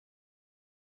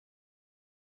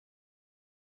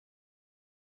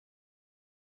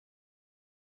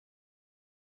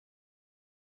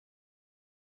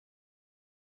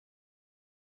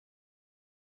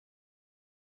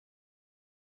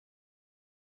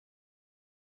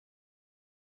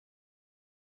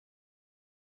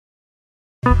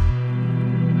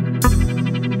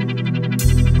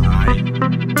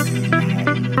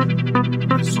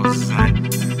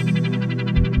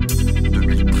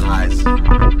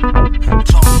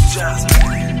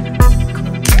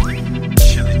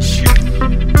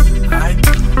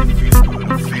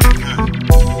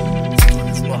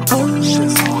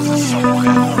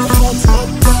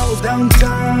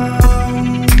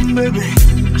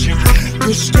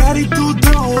que je carry tout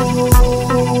d'eau.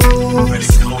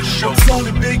 Sur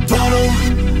le big bottle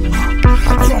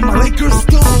from my liquor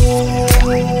store.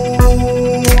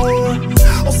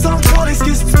 On s'en calisse,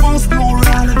 qu'est-ce que tu penses qu'on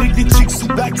ride avec des chicks sous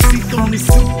backseat? On est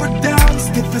super down,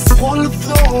 c'était fait sur le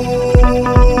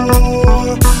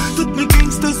floor. Toutes mes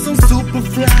gangsters sont super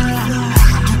fly,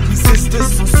 toutes mes sisters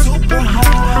sont super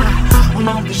high. On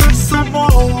enregistre son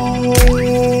mot.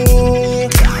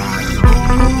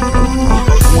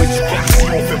 Loin du quartier,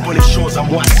 on fait pas les choses à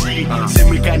moitié. C'est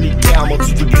mécaniquement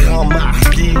du grand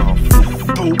marquis.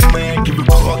 Dope man qui veut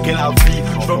croquer la vie.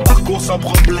 Je veux un parcours sans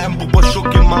problème pour pas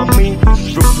choquer mamie.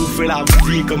 Je veux bouffer la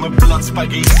vie comme un plat de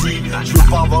spaghetti. Je veux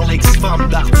pas avoir l'ex-femme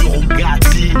d'Arthur au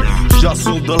Gatti.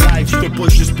 J'assure de life, je fais pas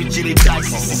juste pitcher les dice.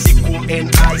 Ici c'est cool and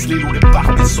ice, les loups, les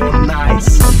parties sont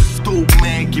nice. Dope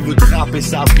man qui veut trapper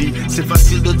sa vie. C'est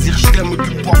facile de dire je t'aime,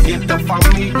 occupe pas bien de ta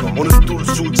famille. On a tout le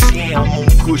soutien à mon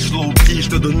couche low-key. Je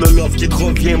te donne le love qui te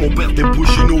revient, mon père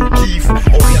débouche et nos kiffs.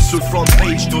 On reste sur front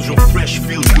page, toujours fresh,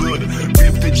 feel good.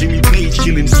 Beef to Jimmy Page,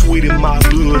 chillin' sweet in my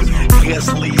hood.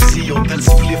 Reste lazy, on tel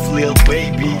spliff, lil'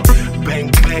 baby. Bang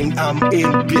bang, I'm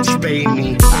in, bitch, pay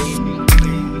me.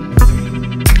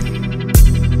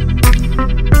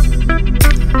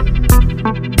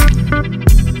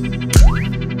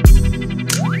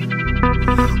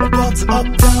 On partit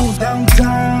uptown,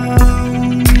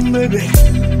 downtown, baby.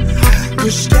 Que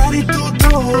je carry tout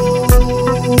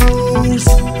dose.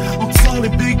 On sort les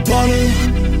big bottles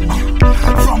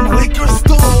from my liquor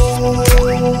store.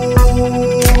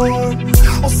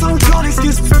 On s'en calisse,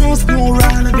 qu'est-ce que tu penses qu'on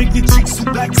ride avec des chicks sous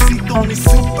backseat? On est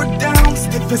super down,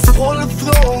 c'était fait sur le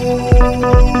floor.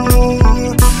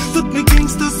 Toutes mes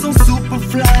gangsters sont super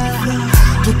fly,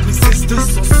 toutes mes sisters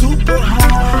sont super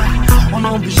high. On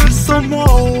enregistre son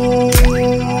mot.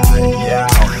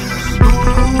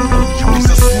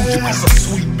 J'ai pris ça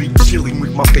sweet, big chilling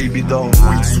with my baby doll.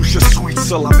 Sweet sushi, sweet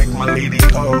seul avec ma lady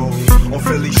oh. On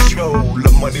fait les shows,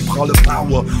 le money prend le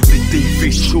power. L'été il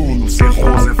fait chaud, nous c'est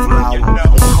rose et flower. On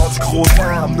prend du gros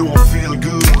time, nous on feel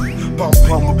good. Pump,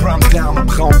 pump, on prime down,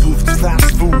 après on bouffe du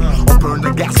fast food. On burn de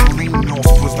gasoline, nous on se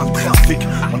pousse dans le trafic.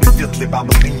 On évite les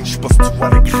babelines, j'sais pas si tu vois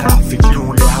les graphiques. Nous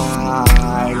on est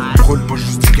high, on roule pas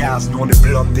juste du gaz. Nous on est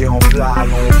blindés, on fly, on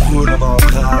roule, on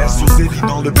embrasse. Sozi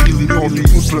dans le pili, nous on te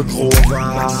pousse le gros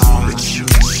vent. Le chill,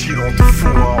 chill, on te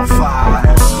fout en fire.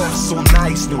 On se fait so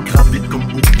nice, nous gravites comme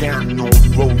boucan. Nous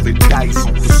on roll les dice,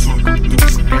 on te saoule comme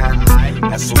 12 cannes.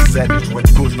 SOZ, je jouais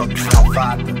de gauche dans le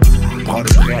cravate. Prends le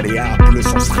prêt et à plus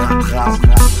on se rattrape.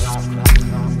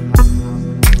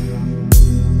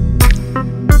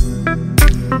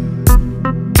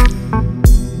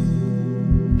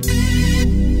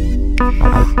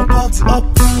 On partit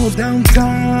uptown,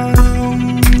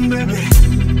 downtown, baby.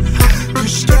 Que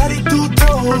je carry tout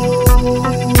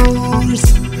dose.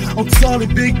 On sort les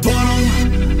big bottles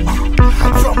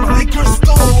from my liquor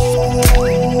store.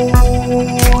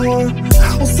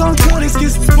 On s'en calisse,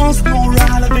 qu'est-ce que tu penses qu'on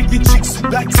ride avec des chicks sous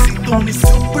backseat? On est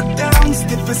super down,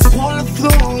 c'était fait sur le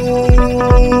floor.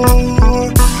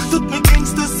 Toutes mes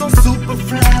gangsters sont super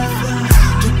fly,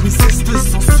 toutes mes sisters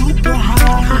sont super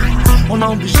high. On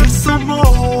enregistre son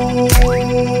mot.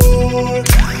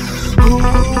 Oh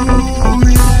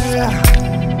yeah.